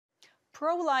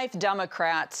Pro-life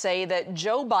Democrats say that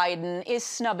Joe Biden is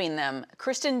snubbing them.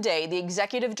 Kristen Day, the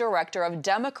executive director of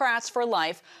Democrats for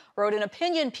Life, wrote an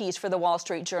opinion piece for the Wall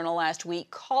Street Journal last week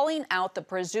calling out the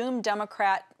presumed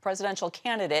Democrat presidential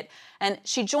candidate. And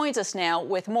she joins us now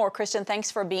with more. Kristen, thanks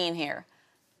for being here.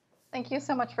 Thank you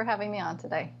so much for having me on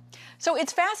today. So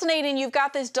it's fascinating. You've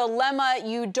got this dilemma.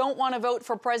 You don't want to vote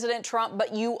for President Trump,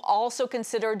 but you also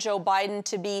consider Joe Biden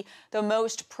to be the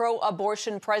most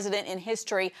pro-abortion president in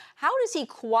history. How does he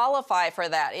qualify for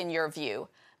that, in your view?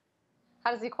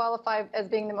 How does he qualify as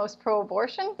being the most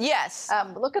pro-abortion? Yes.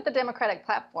 Look at the Democratic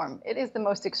platform. It is the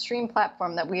most extreme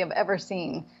platform that we have ever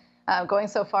seen, going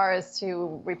so far as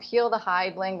to repeal the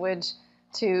Hyde language,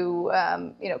 to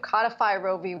codify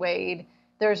Roe v. Wade.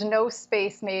 There's no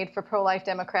space made for pro-life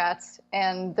Democrats,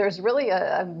 and there's really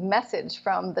a message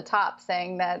from the top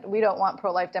saying that we don't want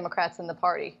pro-life Democrats in the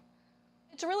party.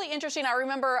 It's really interesting. I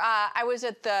remember I was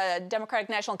at the Democratic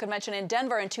National Convention in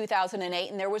Denver in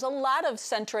 2008, and there was a lot of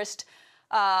centrist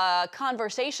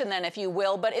conversation then, if you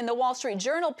will. But in the Wall Street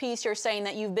Journal piece, you're saying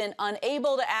that you've been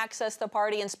unable to access the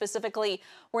party, and specifically,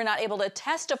 we're not able to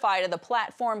testify to the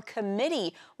platform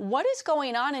committee. What is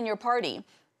going on in your party?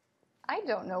 I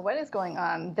don't know what is going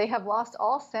on. They have lost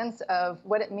all sense of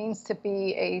what it means to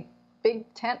be a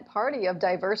big tent party of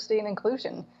diversity and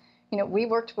inclusion. You know, we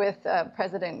worked with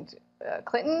President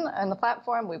Clinton on the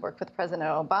platform. We worked with President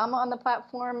Obama on the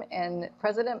platform, and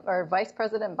Vice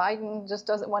President Biden just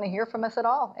doesn't want to hear from us at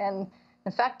all, and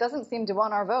in fact doesn't seem to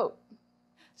want our vote.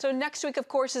 So next week, of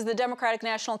course, is the Democratic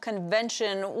National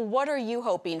Convention. What are you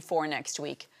hoping for next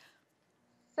week?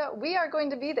 So we are going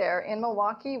to be there in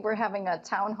Milwaukee. We're having a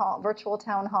town hall, virtual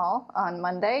town hall on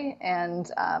Monday. And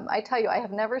I tell you, I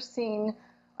have never seen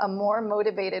a more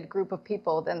motivated group of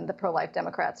people than the pro-life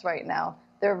Democrats right now.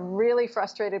 They're really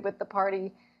frustrated with the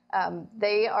party.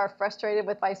 They are frustrated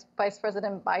with Vice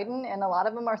President Biden, and a lot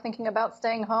of them are thinking about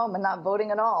staying home and not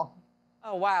voting at all.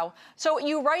 Oh, wow. So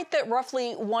you write that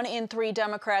roughly 1 in 3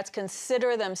 Democrats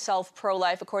consider themselves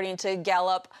pro-life, according to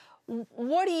Gallup.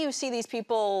 What do you see these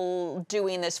people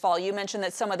doing this fall? You mentioned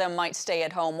that some of them might stay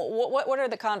at home. What are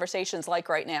the conversations like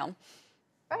right now?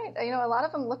 Right. You know, a lot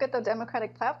of them look at the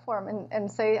Democratic platform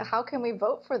and say, how can we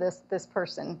vote for this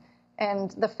person?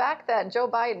 And the fact that Joe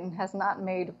Biden has not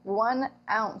made 1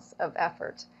 ounce of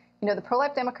effort. You know, the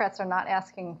pro-life Democrats are not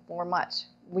asking for much.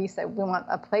 We say we want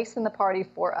a place in the party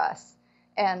for us.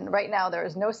 And right now there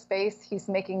is no space. He's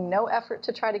making no effort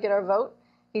to try to get our vote.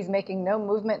 He's making no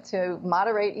movement to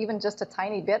moderate even just a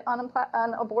tiny bit on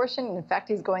abortion. In fact,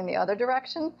 he's going the other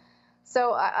direction.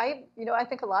 So I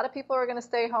think a lot of people are going to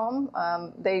stay home.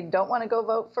 They don't want to go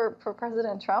vote for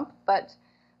President Trump, but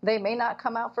they may not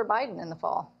come out for Biden in the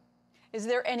fall. Is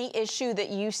there any issue that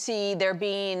you see there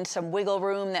being some wiggle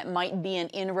room that might be an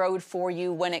inroad for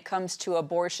you when it comes to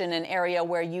abortion, an area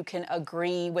where you can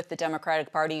agree with the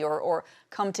Democratic Party or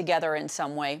come together in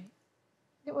some way?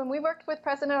 When we worked with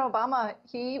President Obama,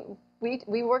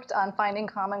 we worked on finding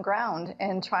common ground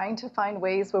and trying to find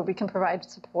ways where we can provide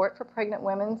support for pregnant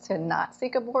women to not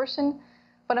seek abortion.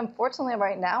 But unfortunately,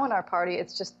 right now in our party,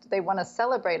 it's just they want to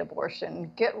celebrate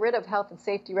abortion, get rid of health and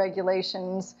safety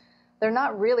regulations. They're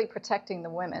not really protecting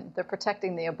the women. They're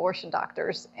protecting the abortion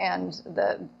doctors and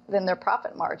then their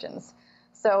profit margins.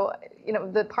 So, you know,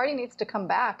 the party needs to come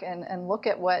back and look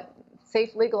at what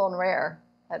safe, legal, and rare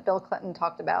that Bill Clinton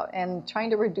talked about, and trying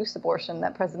to reduce abortion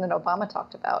that President Obama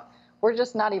talked about. We're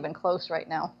just not even close right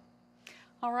now.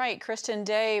 All right, Kristen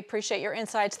Day, appreciate your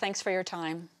insights. Thanks for your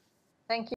time. Thank you.